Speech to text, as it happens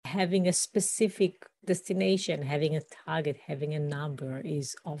having a specific destination, having a target, having a number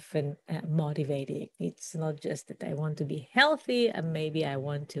is often motivating. It's not just that I want to be healthy and maybe I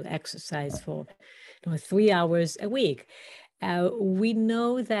want to exercise for 3 hours a week. We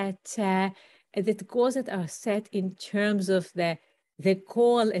know that that goals that are set in terms of the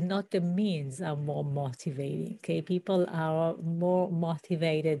goal and not the means are more motivating. Okay, people are more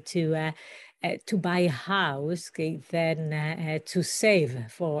motivated to buy a house, okay, than to save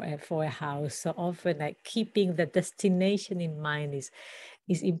for a house. So often, keeping the destination in mind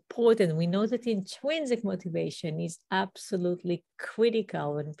is important. We know that intrinsic motivation is absolutely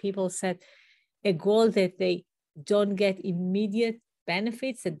critical. When people set a goal that they don't get immediate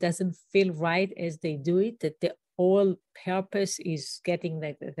benefits, it doesn't feel right as they do it, that the whole purpose is getting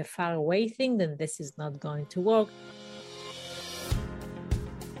the far away thing, then this is not going to work.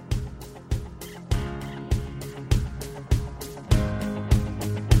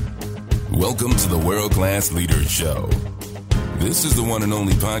 Welcome to the World Class Leaders Show. This is the one and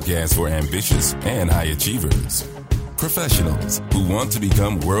only podcast for ambitious and high achievers, professionals who want to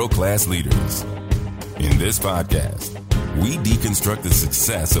become world-class leaders. In this podcast, we deconstruct the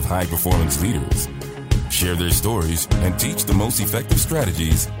success of high-performance leaders, share their stories, and teach the most effective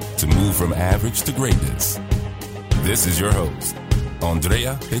strategies to move from average to greatness. This is your host,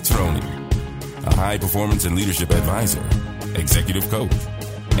 Andrea Petroni, a high-performance and leadership advisor, executive coach,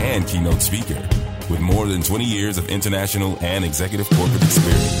 and keynote speaker with more than 20 years of international and executive corporate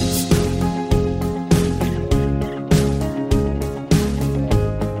experience.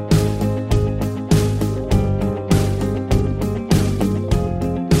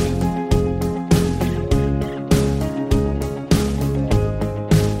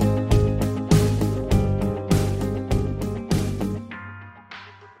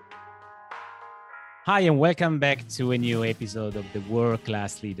 Hi, and welcome back to a new episode of the World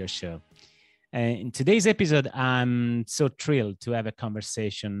Class Leader Show. In today's episode, I'm so thrilled to have a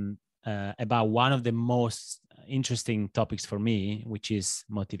conversation about one of the most interesting topics for me, which is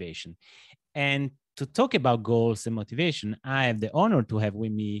motivation. And to talk about goals and motivation, I have the honor to have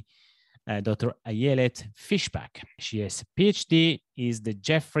with me Dr. Ayelet Fishbach. She has a PhD, is the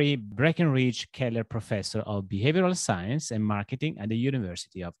Jeffrey Breckinridge Keller Professor of Behavioral Science and Marketing at the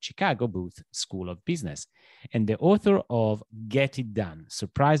University of Chicago Booth School of Business, and the author of Get It Done,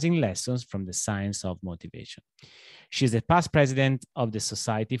 Surprising Lessons from the Science of Motivation. She is the past president of the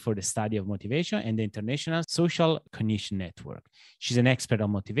Society for the Study of Motivation and the International Social Cognition Network. She's an expert on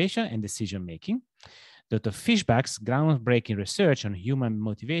motivation and decision-making. Dr. Fishbach's groundbreaking research on human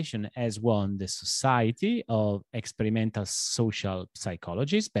motivation has won the Society of Experimental Social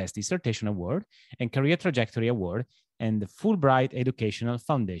Psychology's Best Dissertation Award and Career Trajectory Award and the Fulbright Educational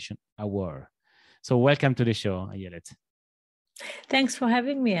Foundation Award. So welcome to the show, Ayelet. Thanks for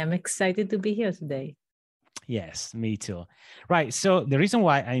having me. I'm excited to be here today. Yes, me too. Right. So the reason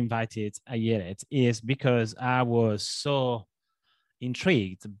why I invited Ayelet is because I was so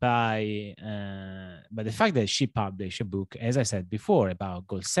intrigued by the fact that she published a book, as I said before, about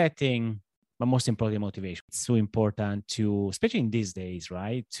goal setting, but most importantly, motivation. It's so important to, especially in these days,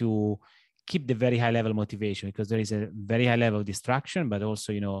 right, to keep the very high level motivation, because there is a very high level of distraction, but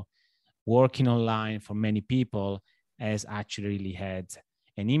also, working online for many people has actually really had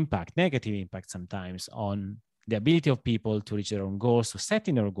an impact, negative impact sometimes, on the ability of people to reach their own goals, so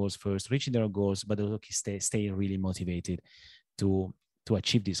setting their goals first, reaching their goals, but also stay really motivated to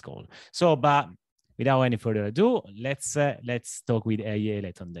achieve this goal. So, but without any further ado, let's talk with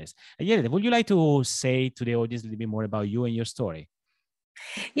Ayelet on this. Ayelet, would you like to say to the audience a little bit more about you and your story?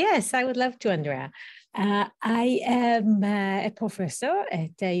 Yes, I would love to, Andrea. I am a professor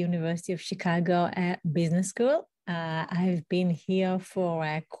at the University of Chicago Business School. I've been here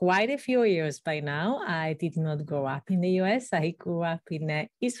for quite a few years by now. I did not grow up in the US. I grew up in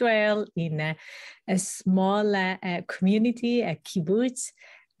Israel, in a small community, a kibbutz.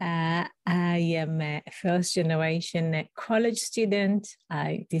 I am a first-generation college student.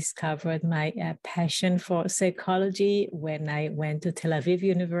 I discovered my passion for psychology when I went to Tel Aviv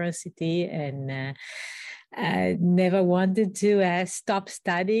University, and never wanted to stop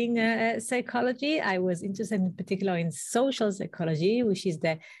studying psychology. I was interested in particular in social psychology, which is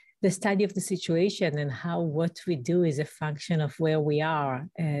the study of the situation and how what we do is a function of where we are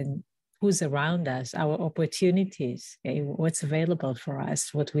and who's around us, our opportunities, okay, what's available for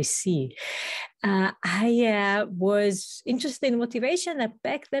us, what we see. I was interested in motivation that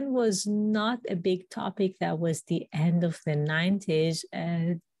back then was not a big topic. That was the end of the 90s.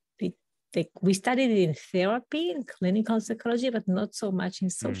 We studied it in therapy, in clinical psychology, but not so much in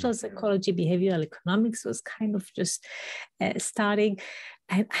social psychology. Behavioral economics was kind of just starting.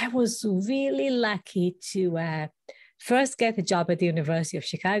 And I was really lucky to first get a job at the University of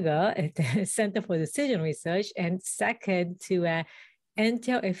Chicago at the Center for Decision Research, and second, to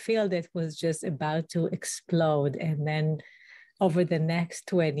enter a field that was just about to explode. And then over the next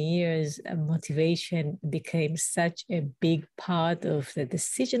 20 years, motivation became such a big part of the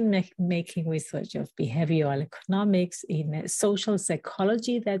decision-making research of behavioral economics, in social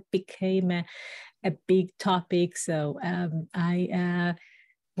psychology that became a big topic. So I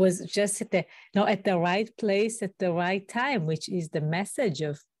was just at the right place at the right time, which is the message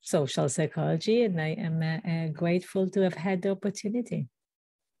of social psychology. And I am grateful to have had the opportunity.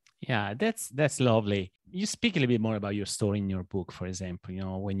 Yeah, that's lovely. You speak a little bit more about your story in your book, for example,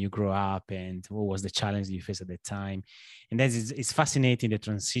 when you grew up and what was the challenge you faced at the time. And that is, it's fascinating, the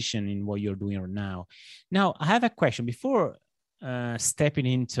transition in what you're doing right now. Now, I have a question. Before stepping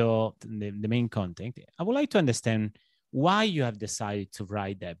into the main content, I would like to understand why you have decided to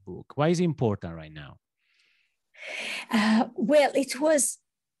write that book. Why is it important right now? Well, it was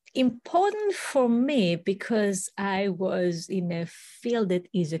important for me because I was in a field that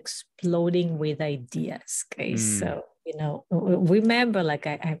is exploding with ideas. Okay, so remember, like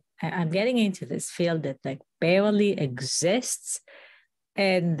I'm getting into this field that like barely exists,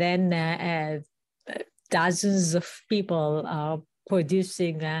 and then dozens of people are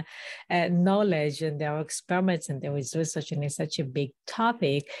producing knowledge, and there are experiments, and there is research, and it's such a big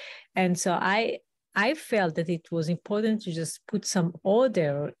topic, and so I felt that it was important to just put some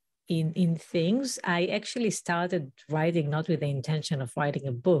order in things. I actually started writing not with the intention of writing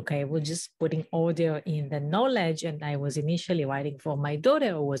a book. I was just putting order in the knowledge, and I was initially writing for my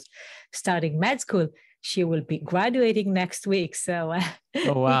daughter who was starting med school. She will be graduating next week. So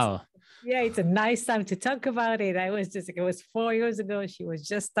oh, wow. It's a nice time to talk about it. It was 4 years ago. She was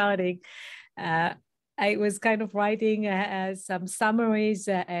just starting. I was kind of writing some summaries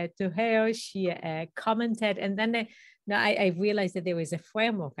to her. She commented, and then I realized that there was a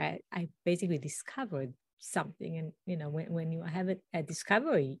framework. I basically discovered something, and when you have a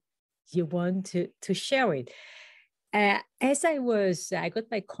discovery, you want to share it. As I got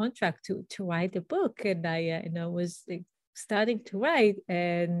my contract to write the book, and I was starting to write,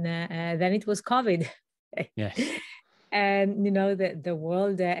 and then it was COVID. Yes. And the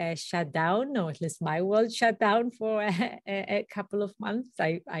world shut down, or at least my world shut down for a couple of months.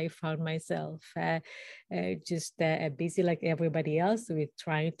 I found myself just busy like everybody else with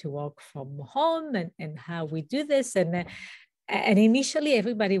trying to work from home and how we do this. And initially,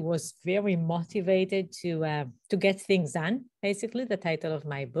 everybody was very motivated to get things done. Basically, the title of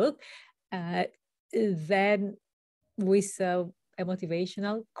my book. Then we saw a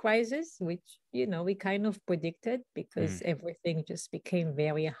motivational crisis, which we kind of predicted, because everything just became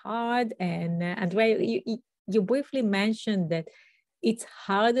very hard. And Andrea, you briefly mentioned that it's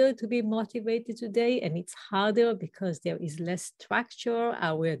harder to be motivated today, and it's harder because there is less structure.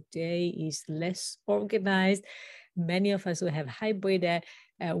 Our day is less organized. Many of us who have hybrid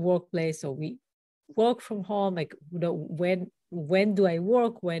workplace, or we work from home, like when do I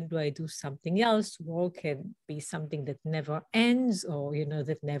work? When do I do something else? Work can be something that never ends, or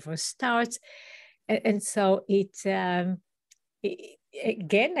that never starts. And so again,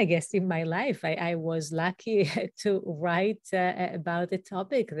 I guess in my life, I was lucky to write about a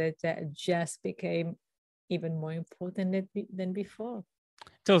topic that just became even more important than before.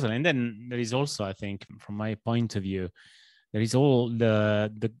 Totally. And then there is also, I think, from my point of view, there is all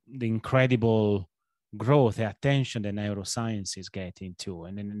the incredible growth and attention that neuroscience is getting to,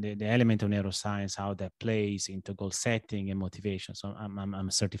 and then the element of neuroscience, how that plays into goal setting and motivation. So I'm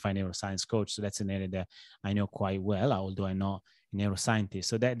a certified neuroscience coach, so that's an area that I know quite well, although I'm not a neuroscientist.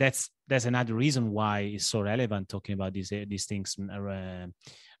 So that's another reason why it's so relevant talking about these things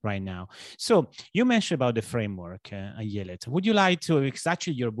right now. So you mentioned about the framework, Ayelet. Would you like to, because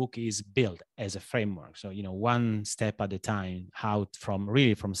actually your book is built as a framework. So, one step at a time, how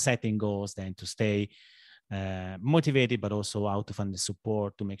from setting goals, then to stay motivated, but also how to find the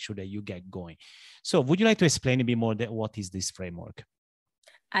support to make sure that you get going. So would you like to explain a bit more that what is this framework?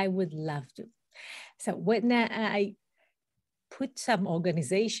 I would love to. So when I put some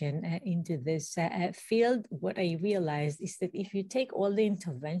organization into this field, what I realized is that if you take all the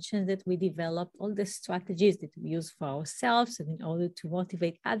interventions that we developed, all the strategies that we use for ourselves and in order to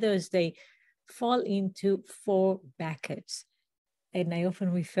motivate others, they fall into 4 buckets. And I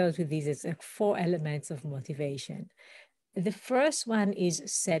often refer to these as 4 elements of motivation. The first one is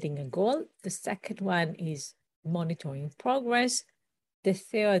setting a goal. The second one is monitoring progress. The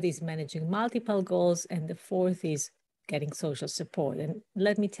third is managing multiple goals. And the fourth is getting social support. And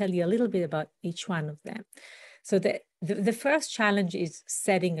let me tell you a little bit about each one of them. So the first challenge is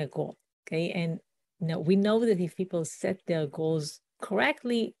setting a goal, okay? And we know that if people set their goals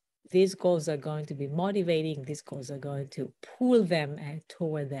correctly, these goals are going to be motivating, these goals are going to pull them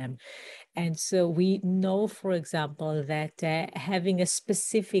toward them. And so we know, for example, that having a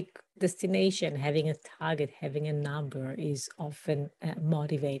specific destination, having a target, having a number is often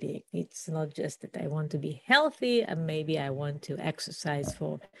motivating. It's not just that I want to be healthy and maybe I want to exercise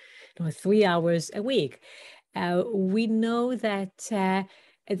for 3 hours a week. We know that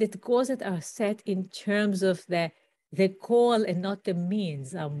the goals that are set in terms of the goal and not the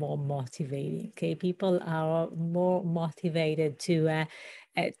means are more motivating. Okay, people are more motivated to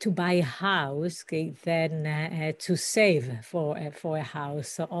buy a house, okay, than to save for a house.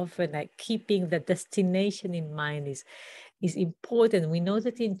 So often, keeping the destination in mind is important. We know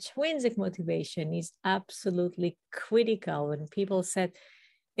that intrinsic motivation is absolutely critical. When people set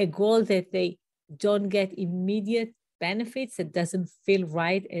a goal that they don't get immediate benefits, it doesn't feel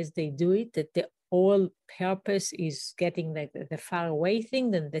right as they do it, that the whole purpose is getting the far away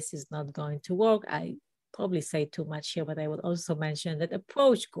thing, then this is not going to work. I probably say too much here, but I would also mention that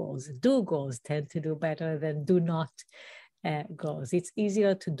approach goals, do goals tend to do better than do not goals. It's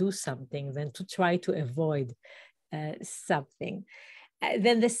easier to do something than to try to avoid something.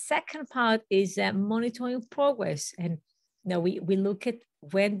 Then the second part is monitoring progress. And we look at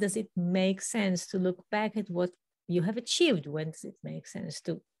when does it make sense to look back at what you have achieved? When does it make sense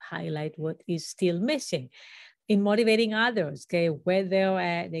to highlight what is still missing? In motivating others, okay, whether,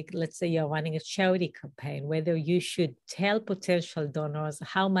 let's say you're running a charity campaign, whether you should tell potential donors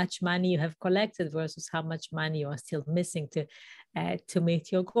how much money you have collected versus how much money you are still missing to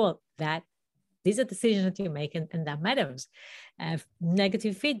meet your goal. These are decisions that you make, and that matters.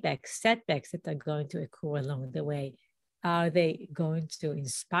 Negative feedback, setbacks that are going to occur along the way. Are they going to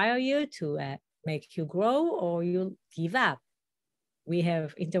inspire you to make you grow, or you'll give up? We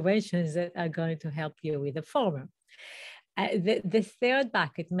have interventions that are going to help you with the former. The third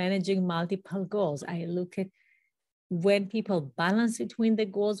bucket, managing multiple goals. I look at when people balance between the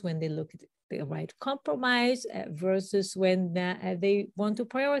goals, when they look at the right compromise versus when they want to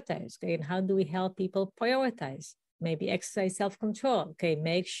prioritize. Okay, and how do we help people prioritize? Maybe exercise self-control. Okay,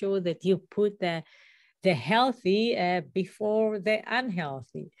 make sure that you put the healthy before the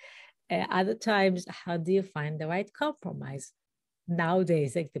unhealthy. Other times, how do you find the right compromise?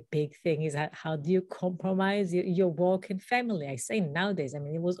 Nowadays, like the big thing is how do you compromise your work and family? I say nowadays, I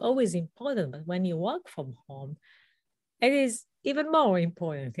mean, it was always important, but when you work from home, it is even more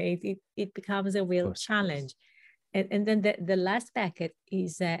important. Okay? It becomes a real challenge. And then the last bucket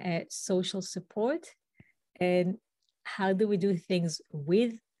is social support. And how do we do things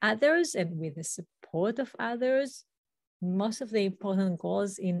with others and with the support of others? Most of the important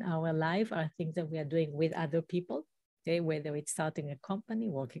goals in our life are things that we are doing with other people. Okay, whether it's starting a company,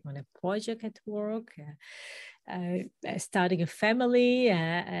 working on a project at work, starting a family,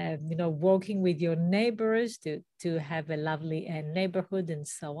 working with your neighbors to have a lovely neighborhood and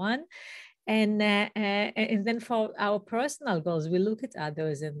so on. And then for our personal goals, we look at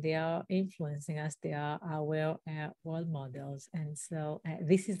others and they are influencing us. They are our role models. And so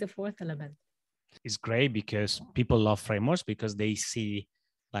this is the fourth element. It's great because people love frameworks because they see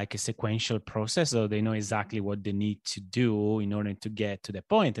like a sequential process, so they know exactly what they need to do in order to get to the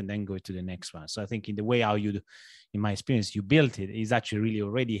point and then go to the next one. So I think in the way how you, in my experience, you built it is actually really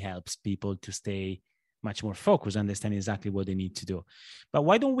already helps people to stay much more focused, understand exactly what they need to do. But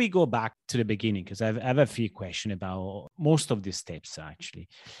why don't we go back to the beginning? Because I have a few questions about most of these steps actually.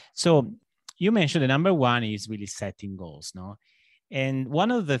 So you mentioned the number one is really setting goals, no? And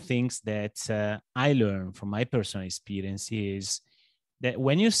one of the things that I learned from my personal experience is that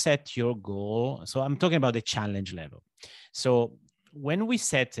when you set your goal, so I'm talking about the challenge level. So when we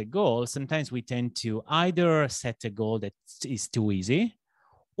set a goal, sometimes we tend to either set a goal that is too easy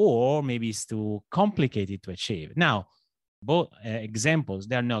or maybe it's too complicated to achieve. Now, both examples,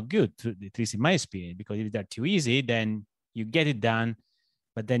 they're not good, at least in my experience, because if they're too easy, then you get it done,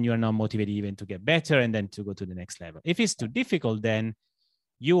 but then you are not motivated even to get better and then to go to the next level. If it's too difficult, then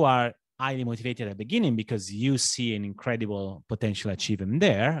you are highly motivated at the beginning because you see an incredible potential achievement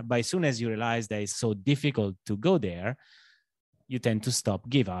there. But as soon as you realize that it's so difficult to go there, you tend to stop,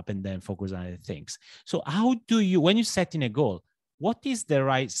 give up, and then focus on other things. So how do you, when you set in a goal, what is the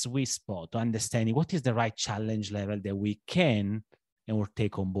right sweet spot to understanding what is the right challenge level that we can and will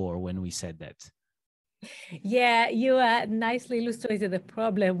take on board when we set that? Yeah, you nicely illustrated the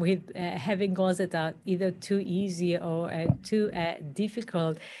problem with having goals that are either too easy or too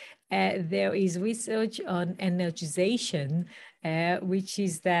difficult. There is research on energization, which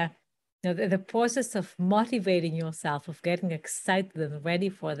is the the process of motivating yourself, of getting excited and ready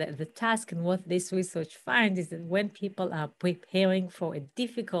for the task. And what this research finds is that when people are preparing for a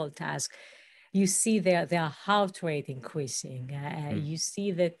difficult task, you see their heart rate increasing. You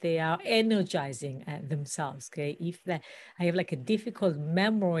see that they are energizing themselves. Okay, if I have like a difficult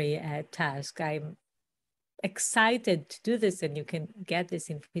memory task, I'm excited to do this, and you can get this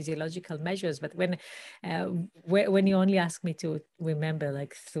in physiological measures. But when you only ask me to remember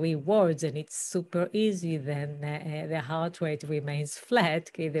like 3 words and it's super easy, then the heart rate remains flat.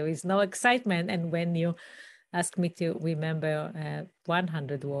 Okay, there is no excitement. And when you ask me to remember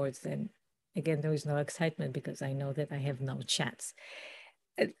 100 words, then again there is no excitement, because I know that I have no chance.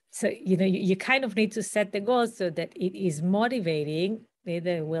 So you kind of need to set the goal so that it is motivating.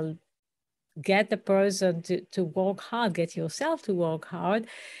 It will get the person to work hard, get yourself to work hard.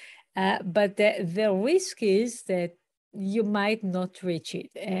 But the risk is that you might not reach it.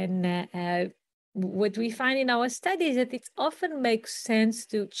 And what we find in our studies is that it often makes sense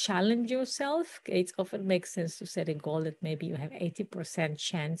to challenge yourself. It often makes sense to set a goal that maybe you have 80%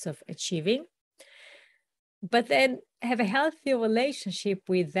 chance of achieving, but then have a healthy relationship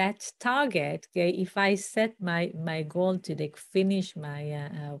with that target. Okay? If I set my goal to like finish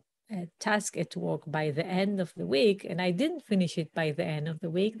my task at work by the end of the week, and I didn't finish it by the end of the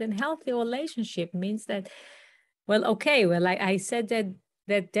week, then healthy relationship means that, well, okay, well, I set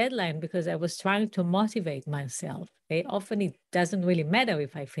that deadline because I was trying to motivate myself. Okay? Often it doesn't really matter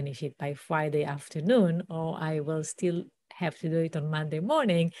if I finish it by Friday afternoon, or I will still have to do it on Monday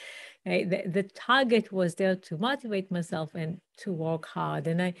morning. Okay? The target was there to motivate myself and to work hard.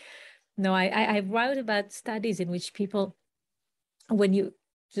 And I wrote about studies in which people, when you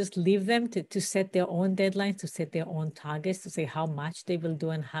just leave them to set their own deadlines, to set their own targets, to say how much they will do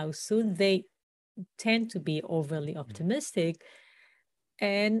and how soon, they tend to be overly optimistic.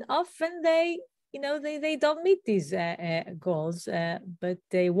 And often they don't meet these goals, but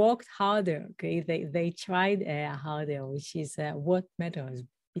they worked harder. Okay, they tried harder, which is what matters.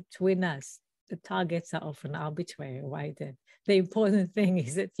 Between us, the targets are often arbitrary, right? The important thing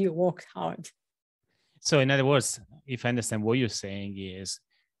is that you worked hard. So in other words, if I understand what you're saying, is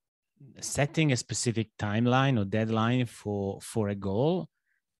setting a specific timeline or deadline for a goal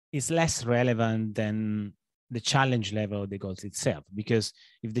is less relevant than the challenge level of the goals itself. Because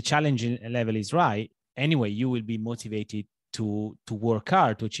if the challenge level is right, anyway, you will be motivated to work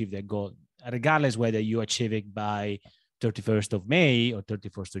hard to achieve that goal, regardless whether you achieve it by 31st of May or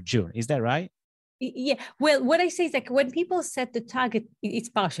 31st of June. Is that right? Yeah. Well, what I say is like when people set the target, it's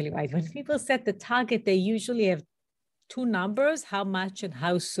partially right. When people set the target, they usually have 2 numbers, how much and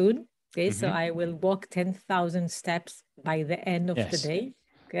how soon. Okay, so I will walk 10,000 steps by the end of the day.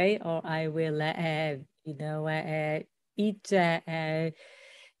 Okay, or I will, eat 3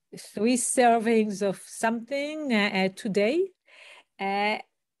 servings of something today.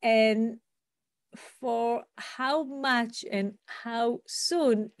 And for how much and how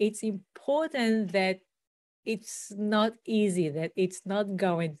soon, it's important that it's not easy, that it's not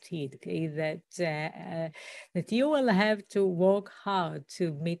guaranteed, okay? That you will have to work hard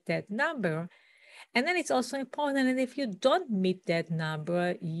to meet that number. And then it's also important that if you don't meet that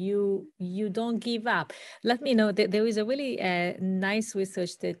number, you don't give up. Let me know that there is a really nice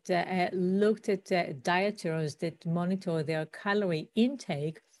research that looked at dieters that monitor their calorie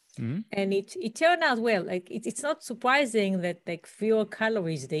intake. And it turned out, well, like it's not surprising that like fewer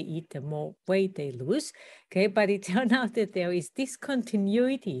calories they eat, the more weight they lose. Okay, but it turned out that there is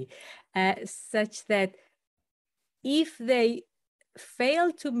discontinuity such that if they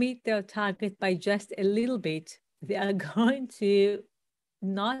fail to meet their target by just a little bit, they are going to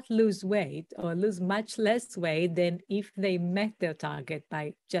not lose weight or lose much less weight than if they met their target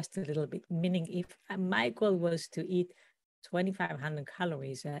by just a little bit. Meaning, if my goal was to eat 2,500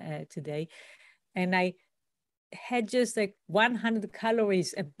 calories today, and I had just like 100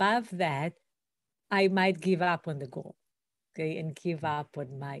 calories above that, I might give up on the goal, okay, and give up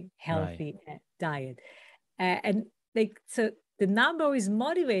on my healthy diet. And like, so the number is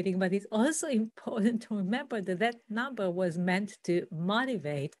motivating, but it's also important to remember that that number was meant to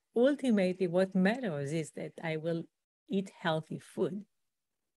motivate. Ultimately, what matters is that I will eat healthy food.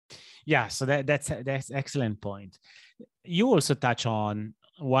 Yeah, so that's excellent point. You also touch on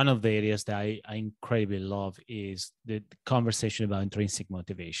one of the areas that I incredibly love is the conversation about intrinsic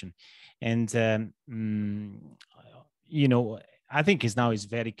motivation. And, I think it's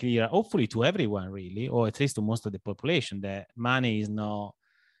very clear, hopefully to everyone really, or at least to most of the population, that money is not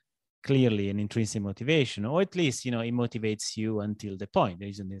clearly an intrinsic motivation, or at least, it motivates you until the point. There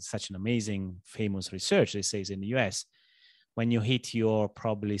isn't such an amazing, famous research that says in the US, when you hit your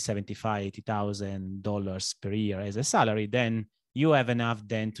probably $75,000-$80,000 per year as a salary, then you have enough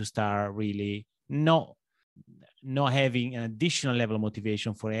then to start really not having an additional level of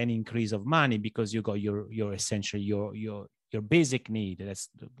motivation for any increase of money, because you got your essential, your basic need. That's,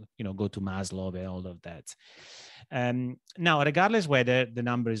 go to Maslow and all of that. Now, regardless whether the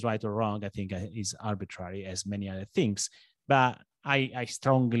number is right or wrong, I think is arbitrary as many other things, but I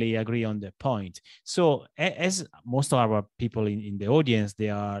strongly agree on the point. So as most of our people in the audience, they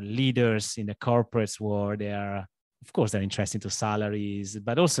are leaders in the corporate world. They are, of course, they're interested to salaries,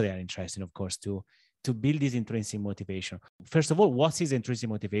 but also they are interested, of course, to build this intrinsic motivation. First of all, what is intrinsic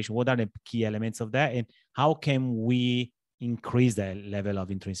motivation? What are the key elements of that? And how can we increase that level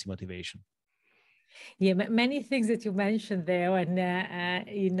of intrinsic motivation? Yeah, many things that you mentioned there. And,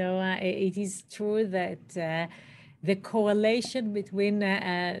 it is true that the correlation between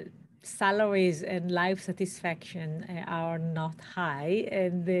salaries and life satisfaction are not high,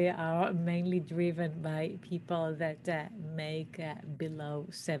 and they are mainly driven by people that make below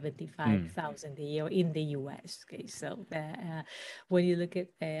 75,000 a year in the US. Okay, so when you look at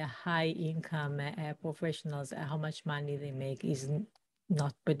high income professionals, how much money they make is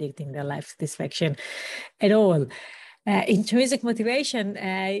not predicting their life satisfaction at all. Intrinsic motivation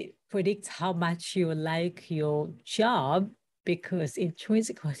predicts how much you like your job, because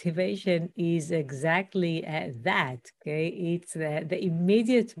intrinsic motivation is exactly that. Okay, it's the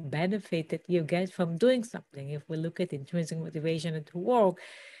immediate benefit that you get from doing something. If we look at intrinsic motivation at work,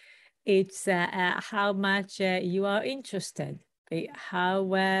 it's how much you are interested, how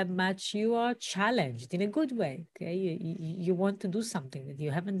much you are challenged in a good way. Okay, you want to do something that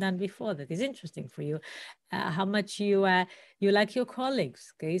you haven't done before that is interesting for you. How much you like your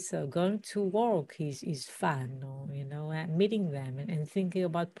colleagues. Okay, so going to work is fun, or meeting them and thinking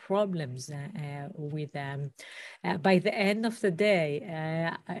about problems with them. By the end of the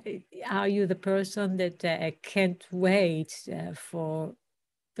day, are you the person that can't wait for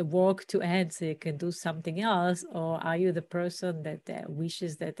the work to end so you can do something else, or are you the person that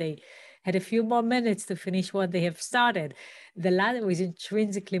wishes that they had a few more minutes to finish what they have started? The latter is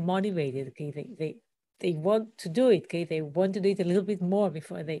intrinsically motivated. Okay, they want to do it. Okay, they want to do it a little bit more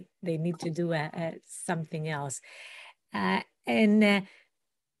before they need to do something else. And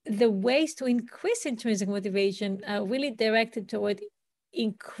the ways to increase intrinsic motivation are really directed toward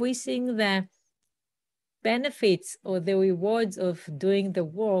increasing the benefits or the rewards of doing the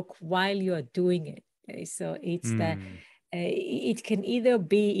work while you're doing it. Okay? So it's it can either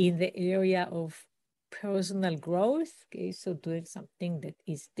be in the area of personal growth, okay, so doing something that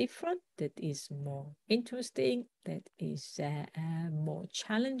is different, that is more interesting, that is more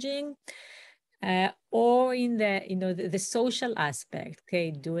challenging, or in the social aspect,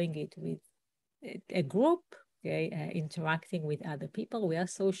 okay, doing it with a group, okay, interacting with other people. We are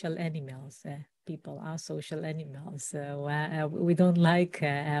social animals. People are social animals. So we don't like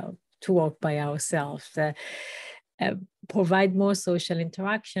to work by ourselves. Provide more social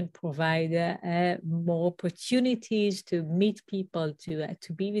interaction, provide more opportunities to meet people,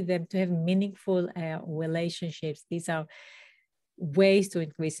 to be with them, to have meaningful relationships. These are ways to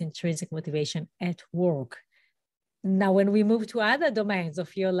increase intrinsic motivation at work. Now, when we move to other domains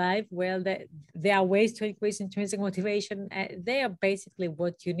of your life, well, there are ways to increase intrinsic motivation. They are basically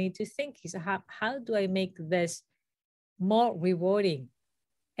what you need to think is how do I make this more rewarding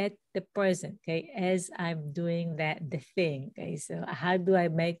at the present, okay, as I'm doing the thing. Okay, so how do I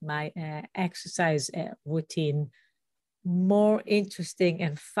make my exercise routine more interesting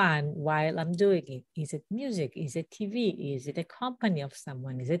and fun while I'm doing it? Is it music? Is it TV? Is it a company of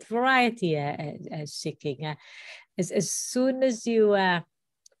someone? Is it variety seeking? As soon as you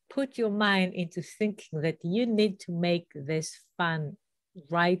put your mind into thinking that you need to make this fun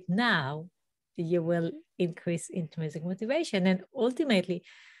right now, you will increase intrinsic motivation. And ultimately,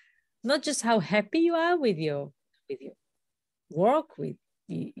 not just how happy you are with your work, with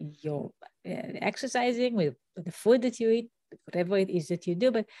your exercising, with the food that you eat, whatever it is that you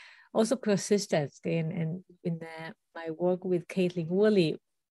do, but also persistence. And in my work with Caitlin Woolley,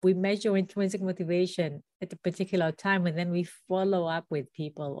 we measure intrinsic motivation at a particular time, and then we follow up with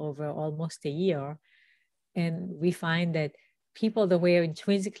people over almost a year. And we find that people that were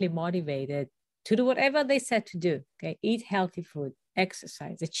intrinsically motivated to do whatever they said to do, okay, eat healthy food,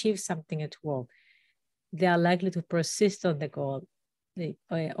 exercise, achieve something at work, they are likely to persist on the goal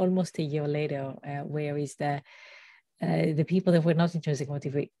almost a year later, whereas the people that were not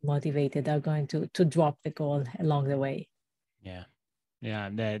intrinsically motivated are going to drop the goal along the way. Yeah,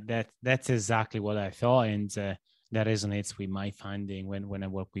 that's exactly what I thought, and that resonates with my finding when I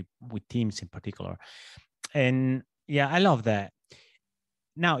work with teams in particular. And Yeah, I love that.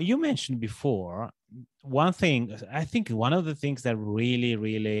 Now, you mentioned before one thing, I think one of the things that really,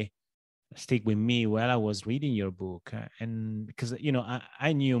 really stick with me while I was reading your book. And because,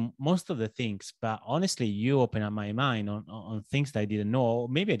 I knew most of the things, but honestly, you opened up my mind on things that I didn't know, or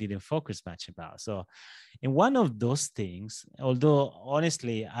maybe I didn't focus much about. So, in one of those things, although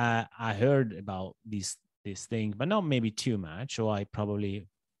honestly, I heard about this thing, but not maybe too much, or I probably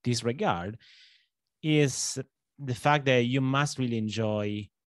disregard, is the fact that you must really enjoy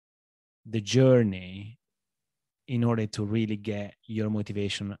the journey in order to really get your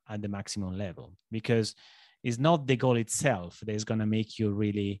motivation at the maximum level, because it's not the goal itself that is going to make you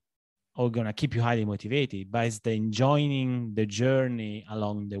really, or going to keep you highly motivated, but it's the enjoying the journey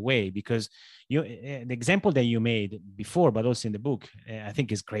along the way. Because the example that you made before, but also in the book, I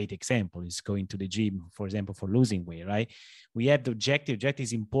think is great example, is going to the gym, for example, for losing weight, right? We have the objective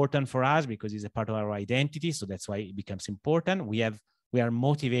is important for us because it's a part of our identity, so that's why it becomes important. We are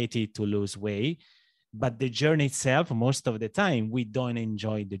motivated to lose weight, but the journey itself, most of the time, we don't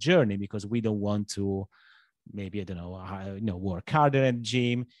enjoy the journey because we don't want to, maybe, I don't know, work harder at the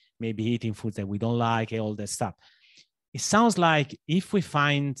gym, maybe eating foods that we don't like, and all that stuff. It sounds like if we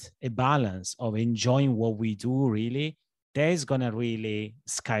find a balance of enjoying what we do, really, that is going to really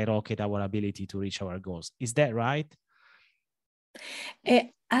skyrocket our ability to reach our goals. Is that right?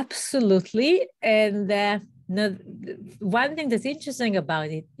 Absolutely. And no, one thing that's interesting about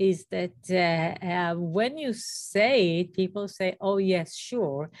it is that when you say it, people say, oh, yes,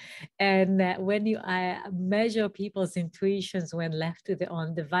 sure. And when you measure people's intuitions when left to their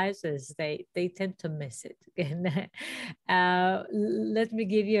own devices, they tend to miss it. And let me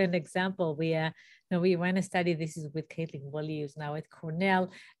give you an example. We ran a study, this is with Caitlin Woolley, who's now at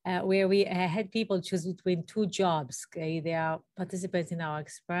Cornell, where we had people choose between two jobs. Okay? They are participants in our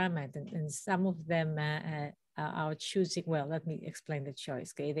experiment, and some of them are choosing, well, let me explain the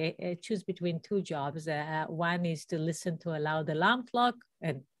choice. Okay? They choose between two jobs. One is to listen to a loud alarm clock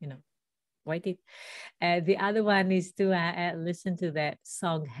and, wait it. The other one is to listen to the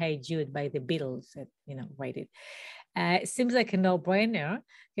song Hey Jude by the Beatles and, wait it. It seems like a no-brainer,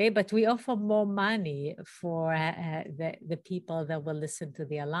 okay? But we offer more money for the people that will listen to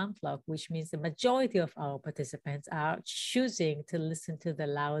the alarm clock, which means the majority of our participants are choosing to listen to the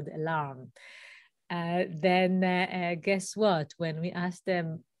loud alarm. Then guess what? When we ask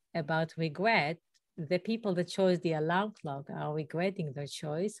them about regret, the people that chose the alarm clock are regretting their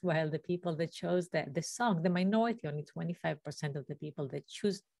choice, while the people that chose the song, the minority, only 25% of the people that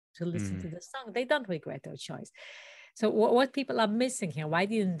choose to listen to the song, they don't regret their choice. So what people are missing here, why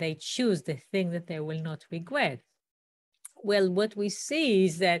didn't they choose the thing that they will not regret? Well, what we see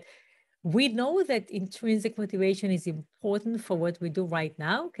is that we know that intrinsic motivation is important for what we do right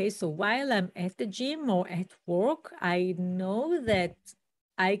now. Okay, so while I'm at the gym or at work, I know that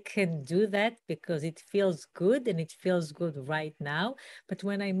I can do that because it feels good and it feels good right now. But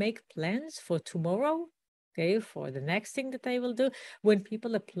when I make plans for tomorrow, okay, for the next thing that I will do, when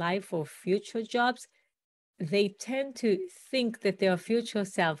people apply for future jobs, they tend to think that their future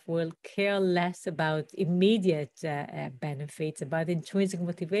self will care less about immediate benefits, about intrinsic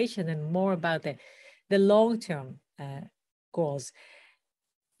motivation, and more about the long-term goals.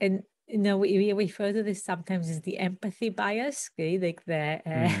 And we refer to this sometimes as the empathy bias, okay? Like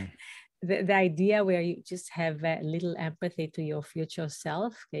the idea where you just have a little empathy to your future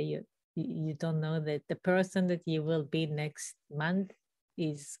self. Okay, you don't know that the person that you will be next month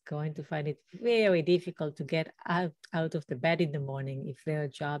is going to find it very difficult to get out of the bed in the morning if their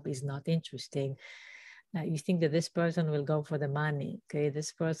job is not interesting. You think that this person will go for the money, okay?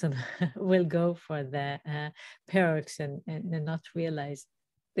 This person will go for the perks and not realize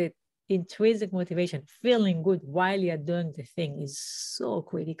that intrinsic motivation, feeling good while you're doing the thing, is so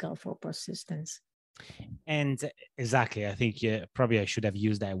critical for persistence. And exactly, I think probably I should have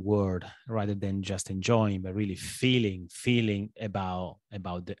used that word rather than just enjoying, but really feeling about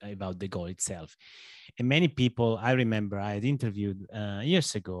the goal itself. And many people, I remember I had interviewed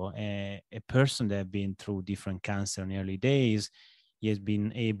years ago a person that had been through different cancer in the early days. He has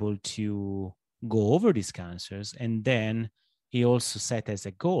been able to go over these cancers, and then he also set as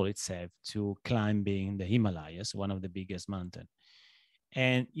a goal itself to climbing the Himalayas, one of the biggest mountains.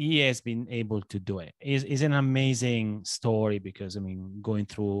 And he has been able to do it. It's an amazing story because, I mean, going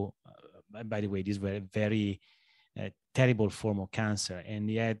through, by the way, this was a very terrible form of cancer. And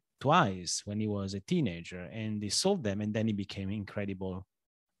he had twice when he was a teenager, and he solved them. And then he became an incredible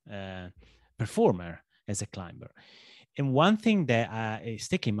performer as a climber. And one thing that is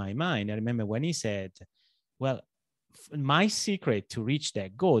sticking in my mind, I remember when he said, well, my secret to reach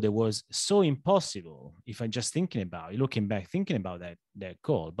that goal that was so impossible, if I'm just thinking about it, looking back, thinking about that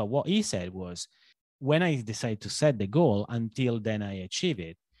goal. But what he said was, when I decided to set the goal, until then I achieve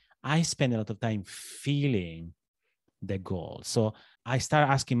it, I spend a lot of time feeling the goal. So I start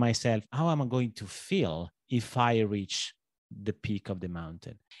asking myself, how am I going to feel if I reach the peak of the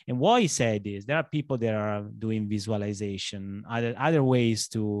mountain? And what he said is, there are people that are doing visualization, other ways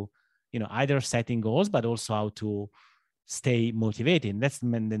to, either setting goals, but also how to stay motivated. And that's the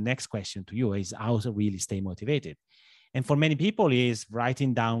next question to you, is how to really stay motivated. And for many people is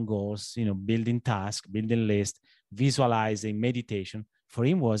writing down goals, building tasks, building lists, visualizing, meditation. For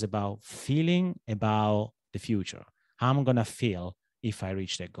him was about feeling about the future. How am I going to feel if I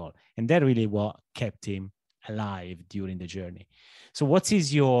reach that goal? And that really what kept him alive during the journey. So what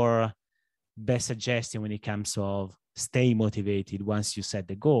is your best suggestion when it comes to stay motivated once you set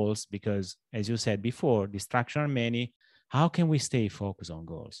the goals? Because as you said before, distractions are many. How can we stay focused on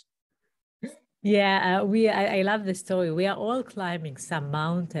goals? Yeah, I love the story. We are all climbing some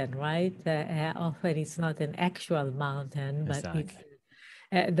mountain, right? Often it's not an actual mountain, but Exactly.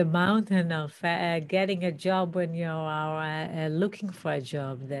 it's the mountain of getting a job when you are looking for a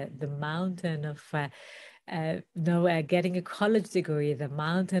job, the mountain of getting a college degree, the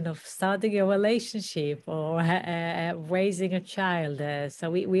mountain of starting a relationship, or raising a child.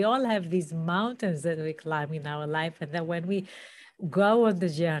 So we all have these mountains that we climb in our life, and then when we go on the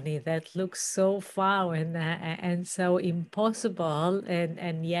journey that looks so far and so impossible,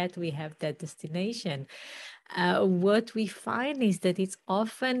 and yet we have that destination, what we find is that it's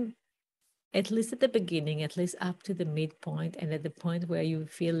often, at least at the beginning, at least up to the midpoint, and at the point where you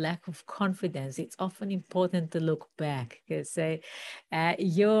feel lack of confidence, it's often important to look back, because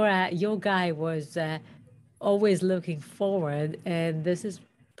your guy was always looking forward, and this is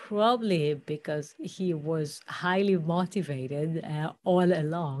probably because he was highly motivated all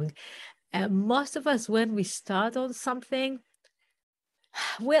along. Most of us, when we start on something,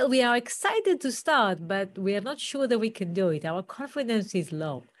 well, we are excited to start, but we are not sure that we can do it. Our confidence is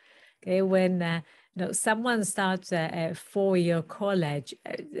low. Okay, when someone starts a 4-year college,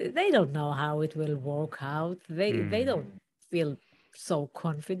 they don't know how it will work out. They don't feel so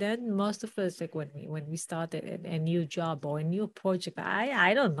confident. Most of us, like when we start a new job or a new project,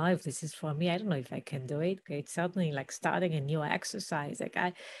 I don't know if this is for me. I don't know if I can do it. Okay, it's certainly like starting a new exercise. Like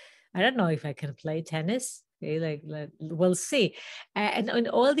I don't know if I can play tennis. Okay, like we'll see. And in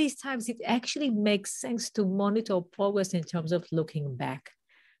all these times, it actually makes sense to monitor progress in terms of looking back.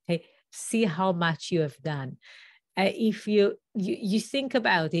 Okay, see how much you have done. If you think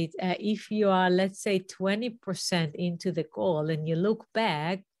about it, if you are, let's say, 20% into the goal and you look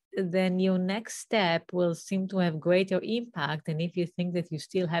back, then your next step will seem to have greater impact than if you think that you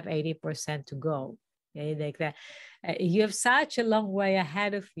still have 80% to go. Okay, like that. You have such a long way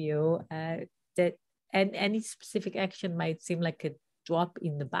ahead of you that any specific action might seem like a drop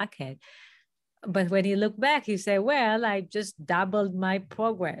in the bucket. But when you look back, you say, well, I just doubled my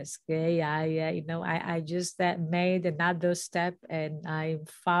progress. Okay, I just made another step, and I'm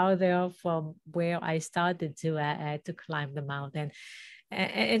farther from where I started to climb the mountain.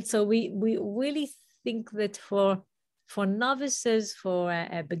 And so we really think that for novices,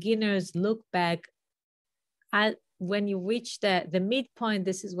 for beginners, look back when you reach the midpoint.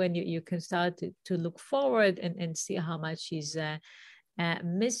 This is when you can start to look forward and see how much is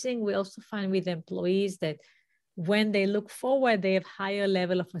missing. We also find with employees that when they look forward, they have higher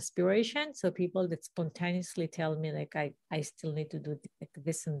level of aspiration. So people that spontaneously tell me, like, I still need to do like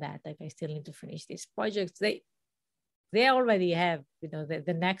this and that, like I still need to finish these projects, they already have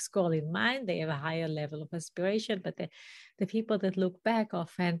the next goal in mind. They have a higher level of aspiration. But the people that look back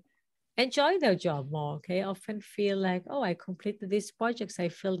often enjoy their job more. Okay, often feel like, oh, I completed these projects, I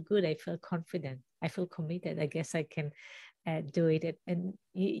feel good, I feel confident, I feel committed, I guess I can do it. And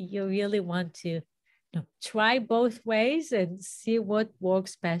you really want to try both ways and see what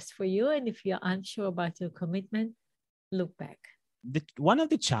works best for you. And if you're unsure about your commitment, look back. One of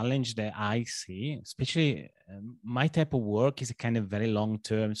the challenge that I see, especially my type of work, is a kind of very long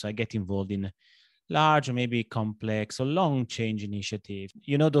term. So I get involved in large or maybe complex or long change initiative.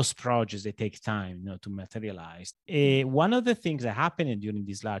 Those projects, they take time to materialize. One of the things that happen during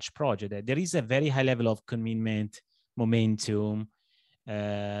this large project, that there is a very high level of commitment, momentum,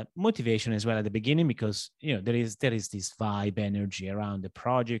 motivation as well at the beginning, because there is this vibe, energy around the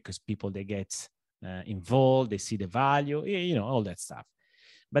project, because people, they get involved, they see the value, all that stuff.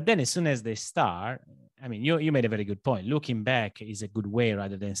 But then as soon as they start, I mean, you made a very good point. Looking back is a good way,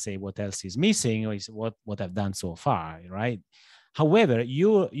 rather than say what else is missing or is what I've done so far, right? However,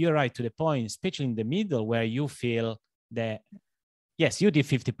 you're right to the point, especially in the middle, where you feel that, yes, you did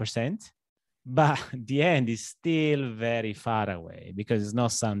 50%, but the end is still very far away because it's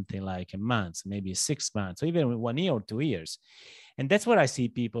not something like a month, maybe 6 months, or even 1 year or 2 years. And that's where I see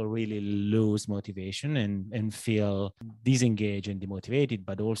people really lose motivation and feel disengaged and demotivated,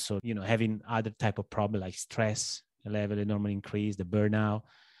 but also, having other type of problem like stress level that normally increase, the burnout.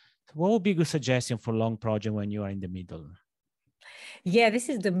 What would be a good suggestion for long project when you are in the middle? Yeah, this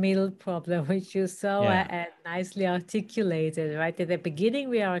is the middle problem, which you so nicely articulated, right? At the beginning,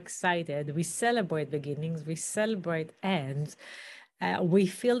 we are excited. We celebrate beginnings. We celebrate ends. We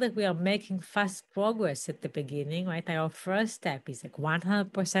feel that we are making fast progress at the beginning, right? Our first step is like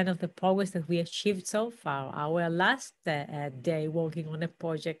 100% of the progress that we achieved so far. Our last day working on a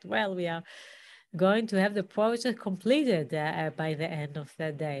project, well, we are going to have the project completed by the end of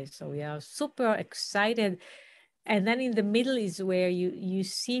the day. So we are super excited. And then in the middle is where you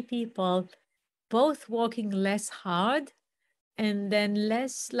see people both working less hard and then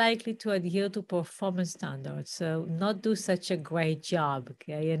less likely to adhere to performance standards. So not do such a great job,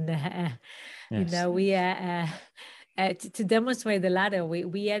 okay? And, Yes. we to demonstrate the latter,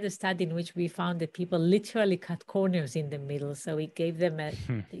 we had a study in which we found that people literally cut corners in the middle. So we gave them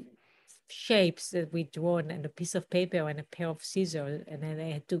the shapes that we drawn and a piece of paper and a pair of scissors, and then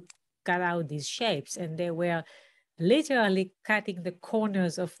they had to cut out these shapes, and they were literally cutting the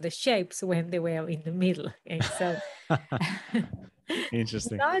corners of the shapes when they were in the middle. And so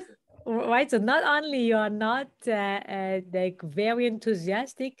Interesting. Right. So not only you're not like very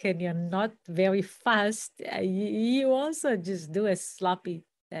enthusiastic and you're not very fast, you also just do a sloppy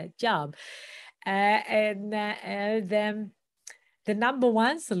job. And then the number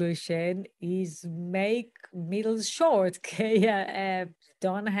one solution is make middle short. Okay,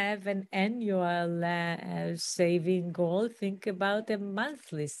 don't have an annual saving goal. Think about a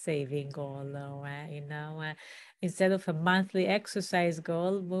monthly saving goal. Or, instead of a monthly exercise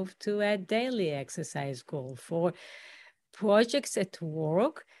goal, move to a daily exercise goal. For projects at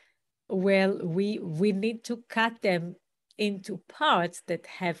work, well, we need to cut them into parts that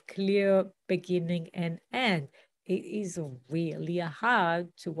have clear beginning and end. It is really hard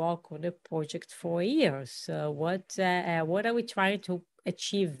to work on a project for years. So what are we trying to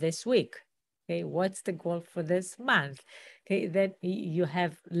achieve this week? Okay, what's the goal for this month? Okay, then you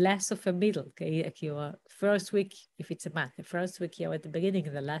have less of a middle. Okay, like your first week, if it's a month, the first week you're at the beginning,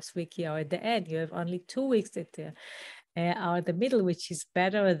 and the last week you're at the end. You have only 2 weeks that are the middle, which is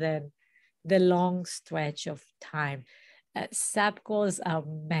better than the long stretch of time. Sub goals are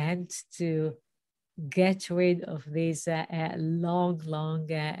meant to get rid of these long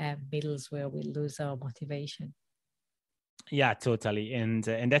middles where we lose our motivation. Yeah, totally. And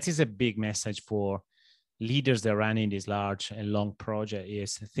that is a big message for leaders that are running this large and long project,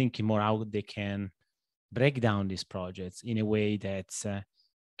 is thinking more how they can break down these projects in a way that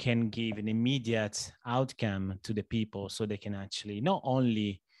can give an immediate outcome to the people, so they can actually not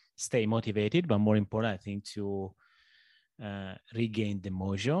only stay motivated, but more important, I think, to regain the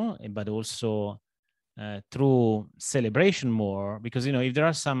mojo, but also through celebration more, because, if there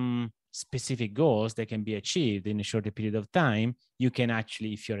are some specific goals that can be achieved in a shorter period of time, you can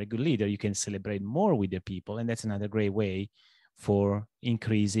actually, if you're a good leader, you can celebrate more with the people. And that's another great way for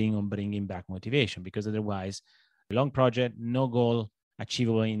increasing or bringing back motivation, because otherwise, a long project, no goal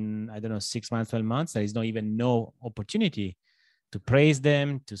achievable in, 6 months, 12 months, there is no even no opportunity to praise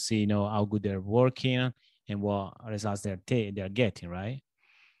them, to see, how good they're working and what results they're getting, right?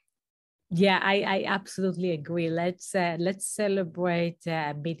 Yeah, I absolutely agree. Let's celebrate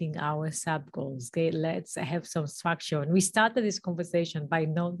meeting our sub goals. Okay, let's have some structure. And we started this conversation by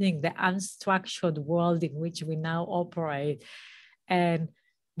noting the unstructured world in which we now operate, and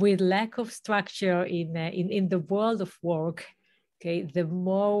with lack of structure in the world of work. Okay, the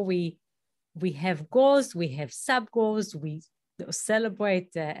more we have goals, we have sub goals, we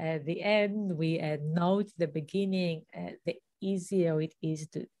celebrate at the end, we note the beginning, the easier it is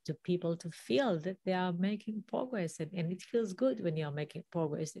to people to feel that they are making progress, and it feels good when you're making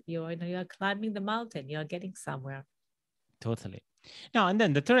progress, that you're climbing the mountain, you're getting somewhere. Totally. Now, and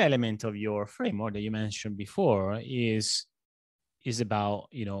then the third element of your framework that you mentioned before is about,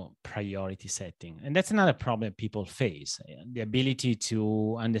 priority setting. And that's another problem people face, the ability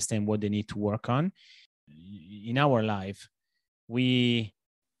to understand what they need to work on. In our life, we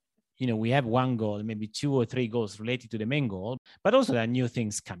have one goal, maybe 2 or 3 goals related to the main goal, but also there are new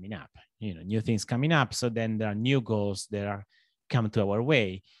things coming up. So then there are new goals that are come to our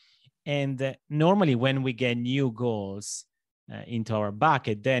way. And normally when we get new goals, into our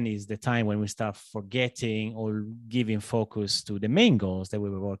bucket, then is the time when we start forgetting or giving focus to the main goals that we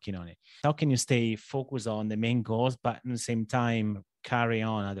were working on. It. How can you stay focused on the main goals, but at the same time carry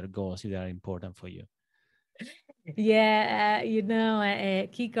on other goals that are important for you? Yeah,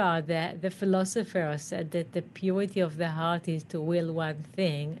 Kierkegaard, the philosopher, said that the purity of the heart is to will one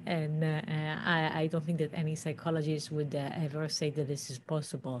thing, and I don't think that any psychologist would ever say that this is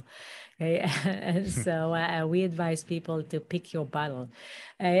possible. Okay? And so we advise people to pick your battle,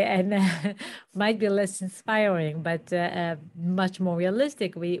 and might be less inspiring, but much more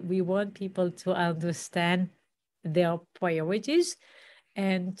realistic. We want people to understand their priorities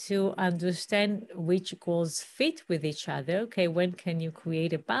and to understand which goals fit with each other. Okay, when can you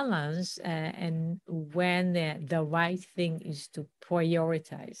create a balance, and when the right thing is to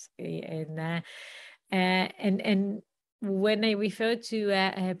prioritize. Okay? And when I refer to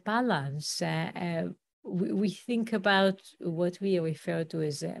a balance, we think about what we refer to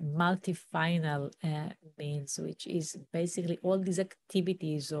as multi-final means, which is basically all these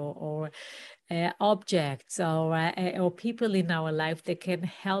activities or objects or people in our life that can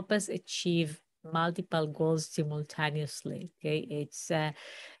help us achieve multiple goals simultaneously. Okay, it's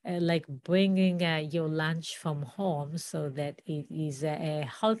like bringing your lunch from home so that it is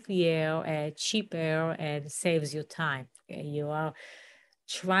healthier, cheaper, and saves you time. Okay? You are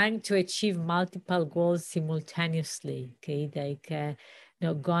trying to achieve multiple goals simultaneously. Okay, like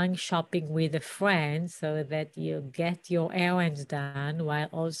going shopping with a friend so that you get your errands done while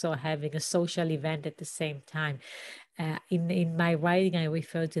also having a social event at the same time. In my writing, I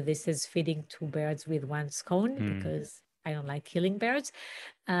refer to this as feeding two birds with one scone because I don't like killing birds.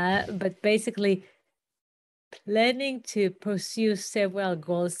 But basically, planning to pursue several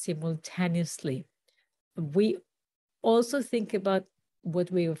goals simultaneously. We also think about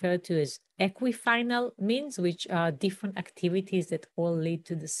what we refer to as equifinal means, which are different activities that all lead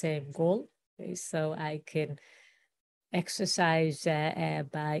to the same goal. Okay, so I can exercise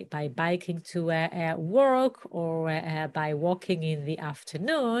by biking to work, or by walking in the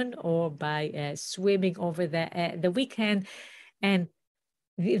afternoon, or by swimming over the weekend. And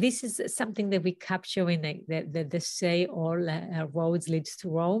this is something that we capture in the say all roads leads to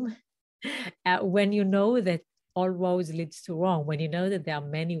Rome. When you know that all roads leads to Rome, when you know that there are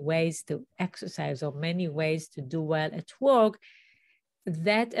many ways to exercise or many ways to do well at work,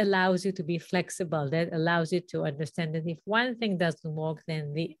 that allows you to be flexible. That allows you to understand that if one thing doesn't work,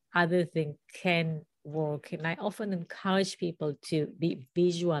 then the other thing can work. And I often encourage people to be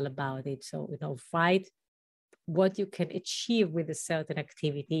visual about it. So, write what you can achieve with a certain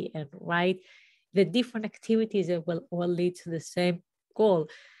activity and write the different activities that will all lead to the same goal,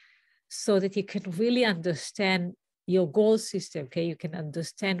 so that you can really understand your goal system. Okay, you can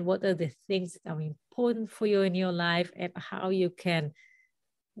understand what are the things that are important for you in your life and how you can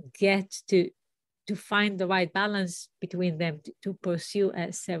get to find the right balance between them to pursue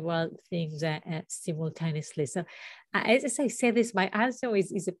several things simultaneously. So as I say this, my answer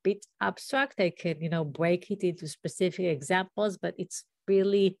is a bit abstract. I can break it into specific examples, but it's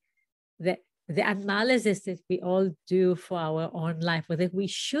really the analysis that we all do for our own life, or that we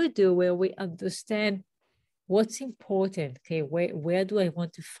should do, where we understand what's important. Okay, where do I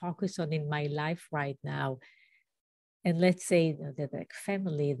want to focus on in my life right now? And let's say that like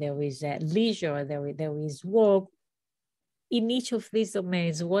family, there is leisure, there is work. In each of these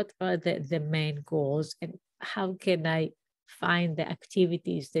domains, what are the main goals, and how can I find the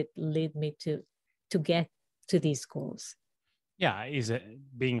activities that lead me to get to these goals? Yeah, is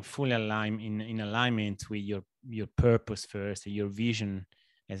being fully aligned in alignment with your purpose first, your vision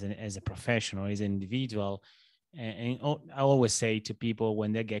as a professional, as an individual. And I always say to people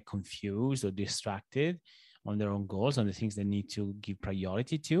when they get confused or distracted on their own goals, on the things they need to give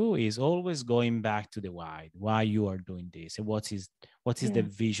priority to, is always going back to the why you are doing this, and what is the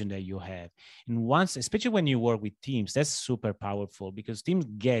vision that you have. And once, especially when you work with teams, that's super powerful, because teams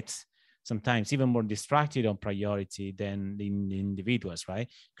get sometimes even more distracted on priority than the individuals, right?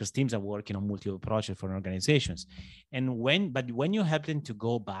 Because teams are working on multiple projects for organizations. And when you help them to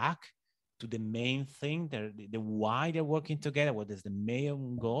go back to the main thing, the why they're working together, what is the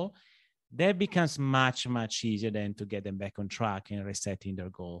main goal, that becomes much, much easier than to get them back on track and resetting their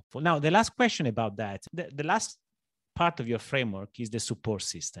goal. Now, the last question about that, the last part of your framework is the support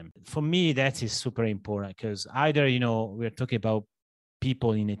system. For me, that is super important, because either, we're talking about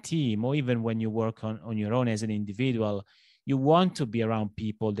people in a team, or even when you work on your own as an individual, you want to be around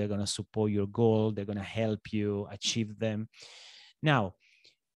people that are going to support your goal, they're going to help you achieve them. Now,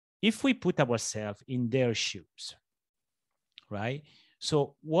 if we put ourselves in their shoes, right?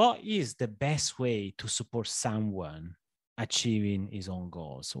 So what is the best way to support someone achieving his own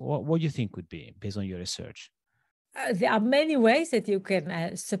goals? What do you think would be based on your research? There are many ways that you can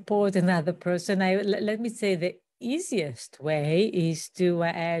support another person. Let me say the easiest way is to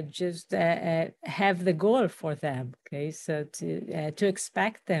just have the goal for them. Okay, so to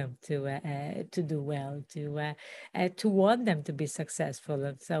expect them to do well, to want them to be successful,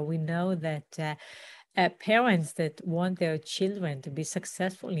 and so we know that parents that want their children to be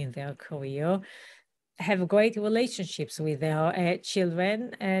successful in their career have great relationships with their children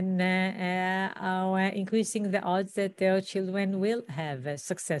and are increasing the odds that their children will have a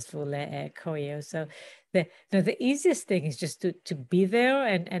successful career. So the easiest thing is just to be there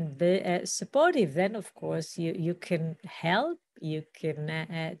and be supportive. Then, of course, you can help, you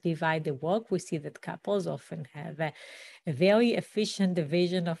can divide the work. We see that couples often have a very efficient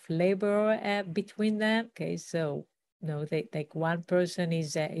division of labor between them. Okay, so they like one person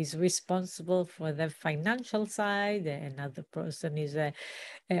is responsible for the financial side, another person is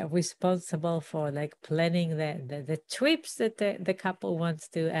responsible for like planning the trips that the couple wants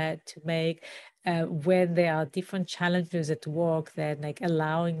to make. When there are different challenges at work, then like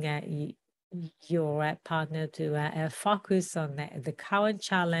allowing your partner to focus on the current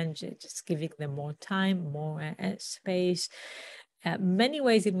challenge, just giving them more time, more space. Many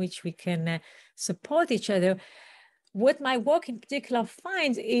ways in which we can support each other. What my work in particular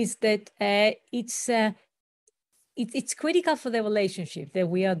finds is that it's critical for the relationship that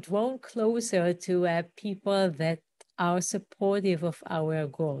we are drawn closer to people that are supportive of our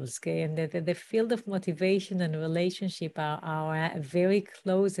goals, okay? And the field of motivation and relationship are very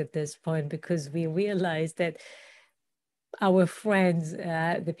close at this point, because we realize that our friends,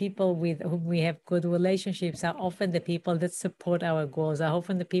 the people with whom we have good relationships, are often the people that support our goals, are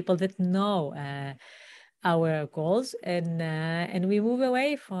often the people that know our goals, and we move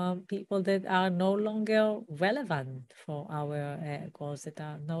away from people that are no longer relevant for our goals, that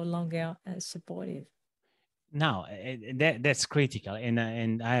are no longer supportive. Now, that's critical,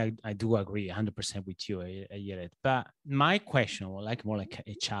 and I do agree 100% with you. I hear it, but my question, or like more like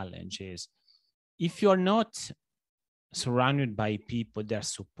a challenge, is if you're not surrounded by people that are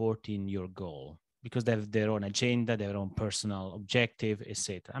supporting your goal, because they have their own agenda, their own personal objective,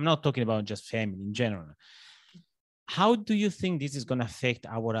 etc. I'm not talking about just family in general. How do you think this is going to affect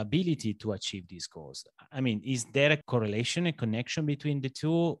our ability to achieve these goals? I mean, is there a correlation, a connection between the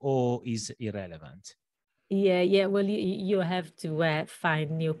two, or is irrelevant? Yeah. Well, you have to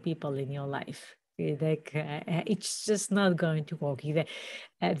find new people in your life. Like it's just not going to work either.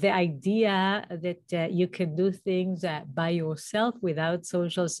 The idea that you can do things by yourself without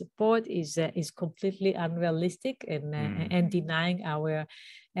social support is completely unrealistic and denying our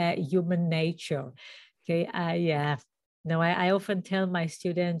human nature. Okay, I often tell my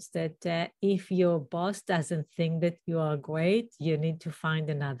students that if your boss doesn't think that you are great, you need to find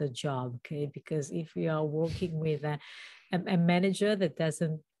another job. Okay, because if you are working with a manager that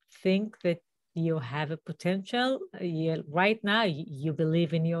doesn't think that you have a potential, right now you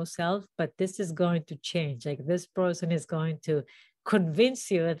believe in yourself, but this is going to change. Like this person is going to convince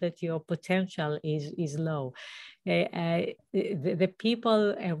you that your potential is low. The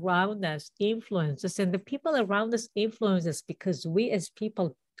people around us influence us, and the people around us influence us because we as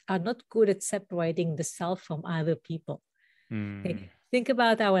people are not good at separating the self from other people. Okay? Think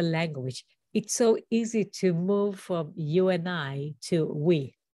about our language. It's so easy to move from you and I to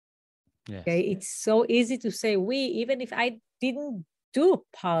we. Yes. Okay, it's so easy to say we, even if I didn't do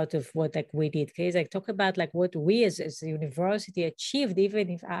part of what like we did. Okay, like talk about like what we as a university achieved,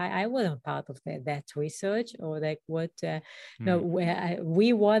 even if I wasn't part of that research, or like what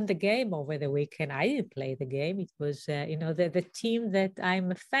we won the game over the weekend. I didn't play the game. It was the team that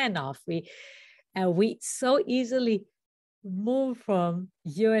I'm a fan of. We so easily move from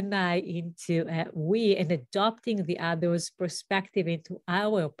you and I into we, and adopting the other's perspective into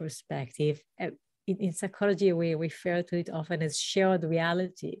our perspective. In psychology, we refer to it often as shared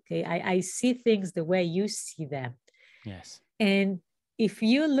reality. Okay, I see things the way you see them. Yes. And if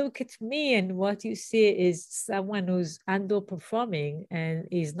you look at me and what you see is someone who's underperforming and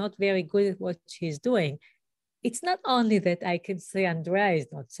is not very good at what she's doing, it's not only that I can say Andrea is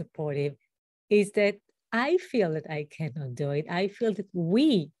not supportive, is that I feel that I cannot do it. I feel that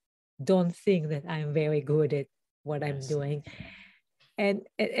we don't think that I'm very good at what I'm doing.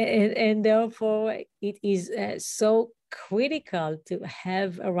 And therefore, it is so critical to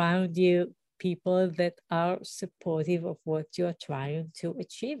have around you people that are supportive of what you're trying to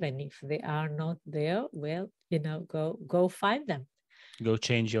achieve. And if they are not there, well, go find them. Go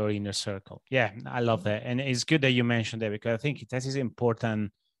change your inner circle. Yeah, I love that. And it's good that you mentioned that, because I think that is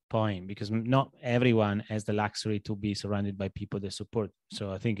important point, because not everyone has the luxury to be surrounded by people that support. So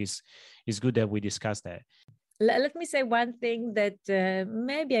I think it's good that we discuss that. Let me say one thing that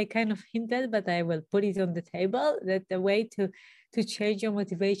maybe I kind of hinted, but I will put it on the table, that the way to change your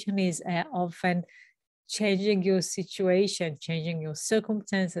motivation is often changing your situation, changing your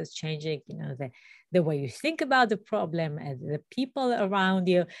circumstances, changing, the way you think about the problem and the people around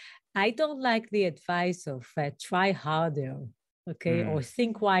you. I don't like the advice of try harder, okay, or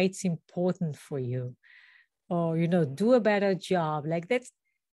think why it's important for you, or, do a better job. Like that's,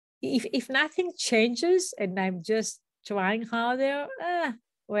 if nothing changes and I'm just trying harder,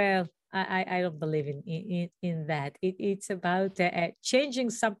 well, I don't believe in that. It's about changing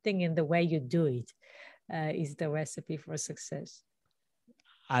something in the way you do it. Is the recipe for success.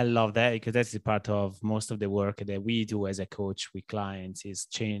 I love that, because that's the part of most of the work that we do as a coach with clients is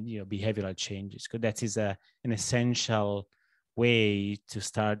change, behavioral changes, because that is an essential way to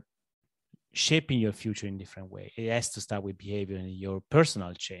start shaping your future in a different way. It has to start with behavior and your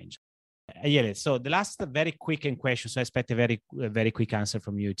personal change. Yeah. So the last very quick question. So I expect a very quick answer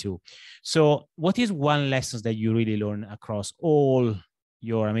from you too. So what is one lesson that you really learned across all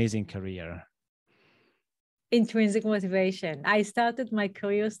your amazing career? Intrinsic motivation. I started my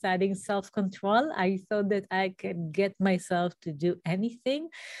career studying self-control. I thought that I can get myself to do anything.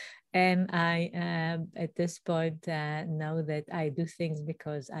 And I, at this point, know that I do things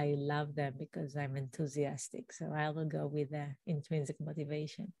because I love them, because I'm enthusiastic. So I will go with intrinsic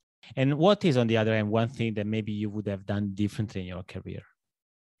motivation. And what is, on the other hand, one thing that maybe you would have done differently in your career?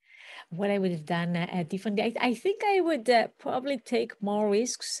 What I would have done differently, I think I would probably take more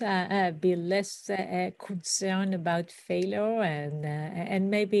risks, be less concerned about failure, and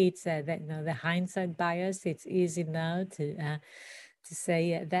maybe it's the hindsight bias. It's easy now to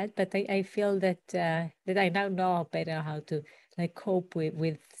say that, but I feel that that I now know better how to cope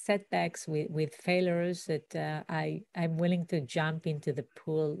with setbacks, with failures. That I'm willing to jump into the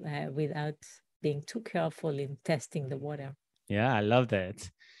pool without being too careful in testing the water. Yeah, I love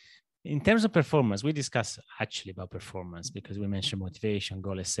that. In terms of performance, we discussed actually about performance because we mentioned motivation,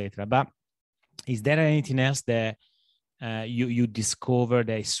 goal, etc. But is there anything else that you discovered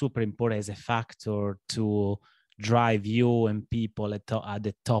that is super important as a factor to drive you and people at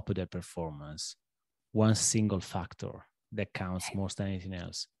the top of their performance? One single factor that counts more than anything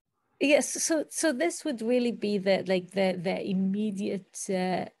else? Yes, so this would really be the immediate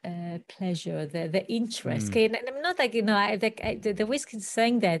pleasure, the interest. Okay, and I'm not the risk in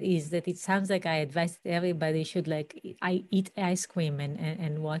saying that is that it sounds like I advise that everybody should I eat ice cream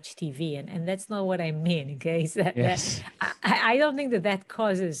and watch TV, and that's not what I mean. Okay, yes. I don't think that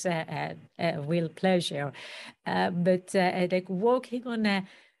causes a real pleasure, but working on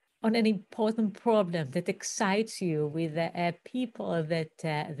an important problem that excites you, with people that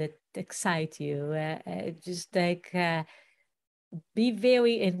excite you, just be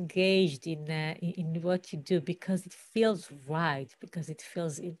very engaged in what you do, because it feels right, because it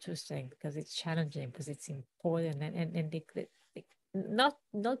feels interesting, because it's challenging, because it's important, and not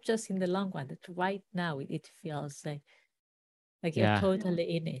just in the long run, but right now it feels like you're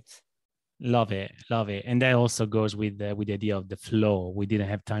totally in it. Love it. And that also goes with the idea of the flow. We didn't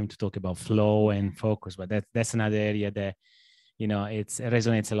have time to talk about flow and focus, but that's another area that, it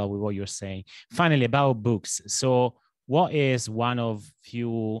resonates a lot with what you're saying. Finally, about books. So what is one of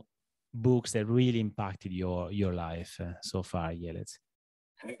few books that really impacted your life so far, Yelit?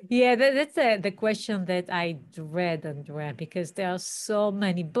 Yeah, that's the question that I dread, Andrea, because there are so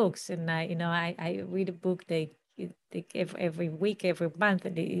many books, and I read a book every week, every month,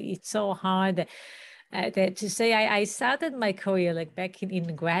 and it's so hard to say. I started my career back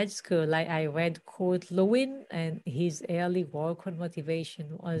in grad school. I read Kurt Lewin, and his early work on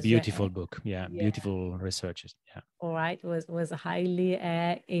motivation was beautiful book. Yeah, beautiful researches. Yeah, all right, was highly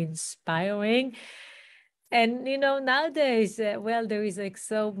inspiring. And nowadays, there is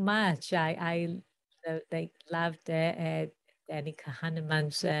so much. I loved Danny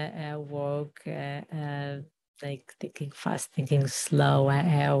Kahneman's work, Thinking Fast, Thinking Slow,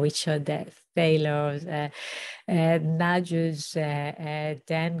 Richard Thaler's Nudges,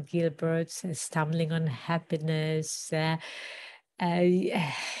 Dan Gilbert's Stumbling on Happiness,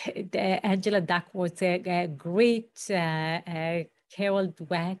 Angela Duckworth's Grit, Carol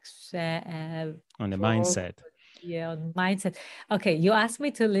Dweck's on the mindset. Yeah, on mindset. Okay, you asked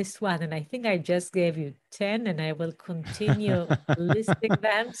me to list one, and I think I just gave you 10, and I will continue listing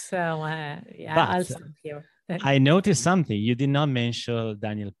them. So I'll stop here. I noticed something. You did not mention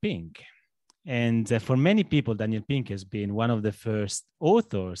Daniel Pink. And for many people, Daniel Pink has been one of the first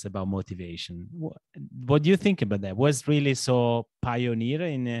authors about motivation. What do you think about that? Was really so pioneer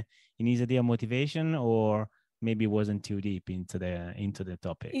in his idea of motivation, or maybe wasn't too deep into the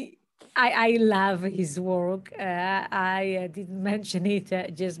topic? I love his work. I didn't mention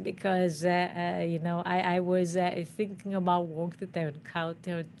it just because I was thinking about work that I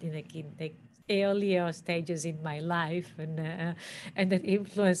encountered in the earlier stages in my life, and that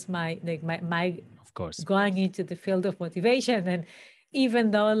influenced my of course going into the field of motivation. And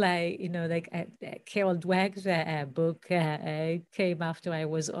even though Carol Dweck's book came after I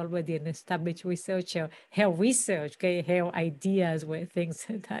was already an established researcher, her research, her ideas were things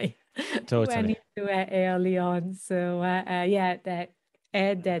that I went into early on. So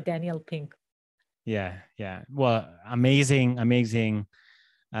Daniel Pink. Yeah. Well, amazing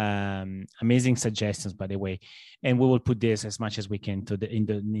suggestions, by the way, and we will put this as much as we can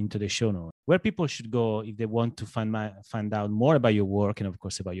into the show notes, where people should go if they want to find out more about your work and of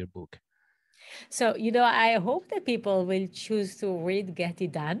course about your book. So I hope that people will choose to read Get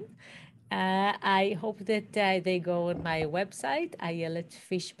It Done. I hope that they go on my website,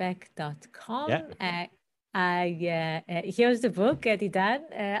 ayeletfishback.com. Here's the book, Get It Done.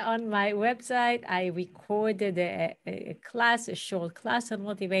 On my website, I recorded a short class on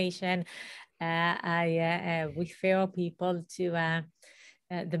motivation. I refer people to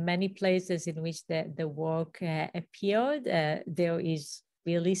the many places in which the work appeared. There is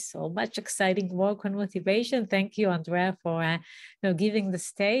really so much exciting work on motivation. Thank you, Andrea, for giving the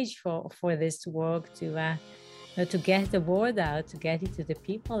stage for this work to get the word out, to get it to the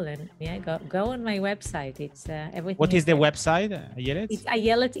people. And go on my website. It's everything. What is the website, Ayelet? It's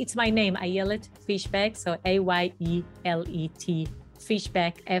Ayelet. It's my name, Ayelet Fishback. So AYELET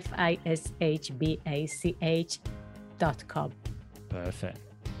Fishback, FISHBACH.com. Perfect.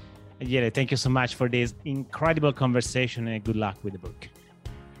 Ayelet, thank you so much for this incredible conversation, and good luck with the book.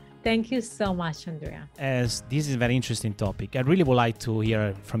 Thank you so much, Andrea. As this is a very interesting topic, I really would like to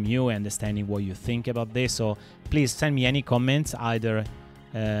hear from you, understanding what you think about this. So please send me any comments, either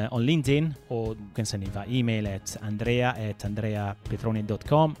on LinkedIn, or you can send me via email at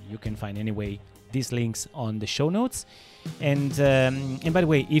andrea@andreapetrone.com. You can find anyway these links on the show notes. And by the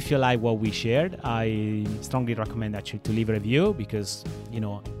way, if you like what we shared, I strongly recommend actually to leave a review, because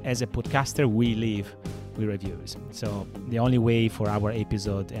as a podcaster we live with reviews. So the only way for our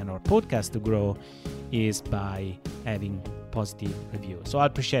episode and our podcast to grow is by having positive reviews. So I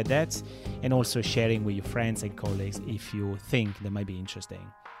appreciate that, and also sharing with your friends and colleagues if you think they might be interesting.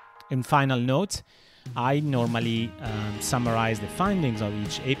 And final note, I normally summarize the findings of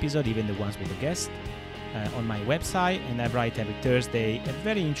each episode, even the ones with the guest, on my website, and I write every Thursday a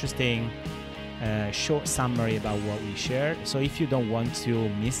very interesting short summary about what we shared. So if you don't want to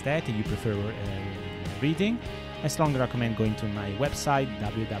miss that and you prefer reading, I strongly recommend going to my website,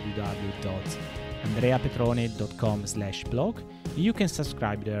 www.andreapetrone.com/blog. You can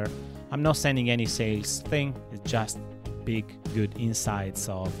subscribe there. I'm not sending any sales thing. It's just big, good insights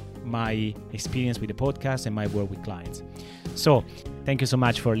of my experience with the podcast and my work with clients. So thank you so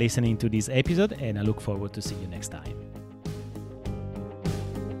much for listening to this episode, and I look forward to see you next time.